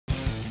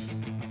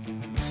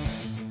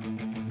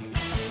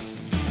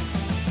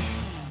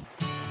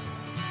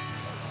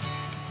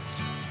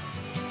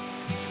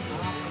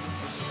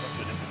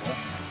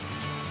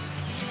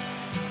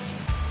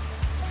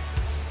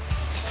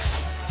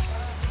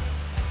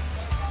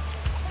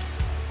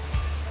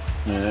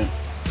Yeah.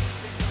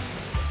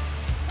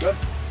 It's good.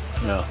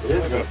 Yeah. It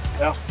is good.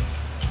 Yeah.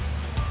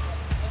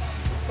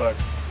 It's like,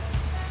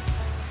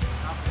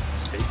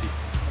 it's tasty.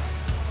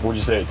 What'd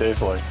you say it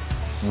tastes like?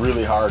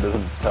 Really hard,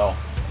 isn't it, to tell?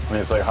 I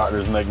mean, it's like hard.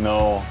 There's like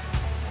no.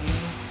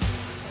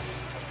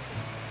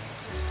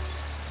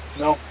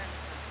 No.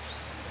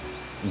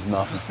 There's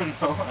nothing.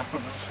 No, I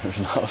don't know. There's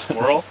nothing.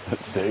 Squirrel?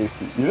 It's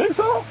tasty. You think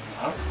so?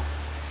 I don't know.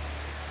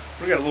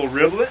 We got a little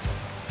riblet.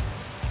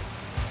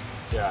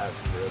 Yeah, I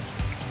have ribs.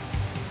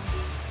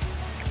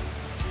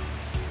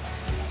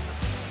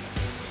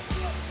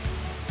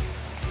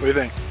 What do you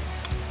think?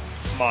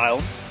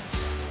 Mild.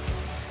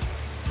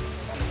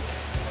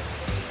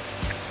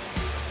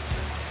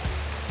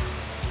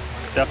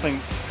 It's definitely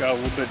got a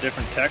little bit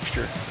different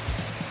texture.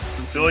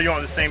 Phill, you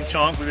want the same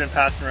chunk we've been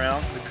passing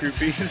around, the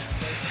croupies?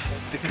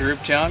 The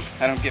group chunk?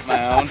 I don't get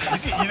my own.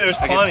 There's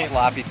I plenty. get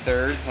sloppy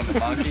thirds on the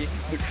monkey.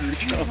 The group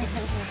chunk.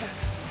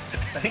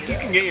 I think you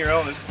can get your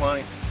own, there's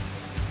plenty.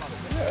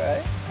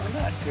 Alright, I'm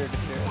not scared to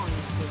share it.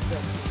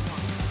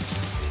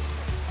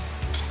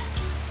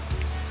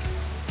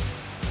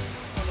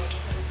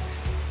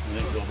 You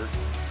think, Gilbert?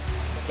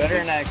 Better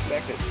than I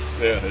expected.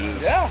 Yeah, it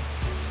is. Yeah.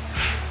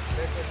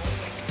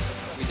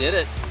 We did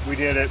it. We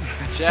did it.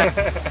 Check.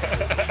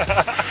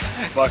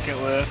 Bucket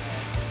list.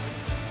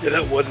 Yeah,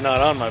 that was not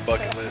on my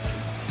bucket list.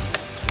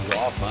 It was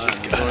off mine.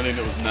 It was the only thing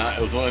that was not.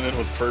 It was the only thing that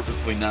was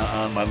purposely not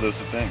on my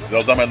list of things. That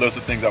was on my list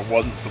of things I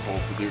wasn't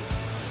supposed to do.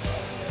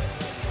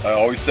 I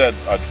always said,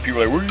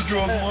 people are like, where you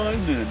draw the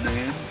line then,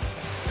 man?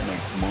 I'm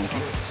like,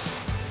 monkey.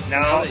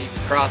 Now Now, that you've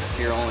crossed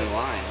your only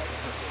line,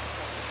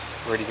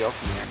 where do you go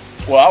from here?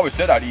 Well, I always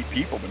said I'd eat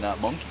people, but not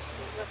monkey.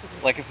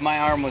 Like if my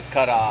arm was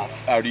cut off.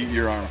 I would eat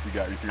your arm if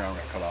your arm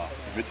got cut off.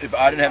 If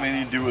I didn't have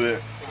anything to do with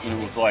it, and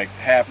it was like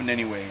happened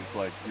anyway, it's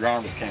like your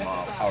arm just came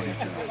off, I would eat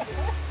your arm.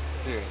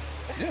 Serious.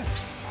 Yeah.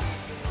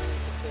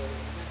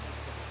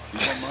 You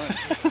don't mind.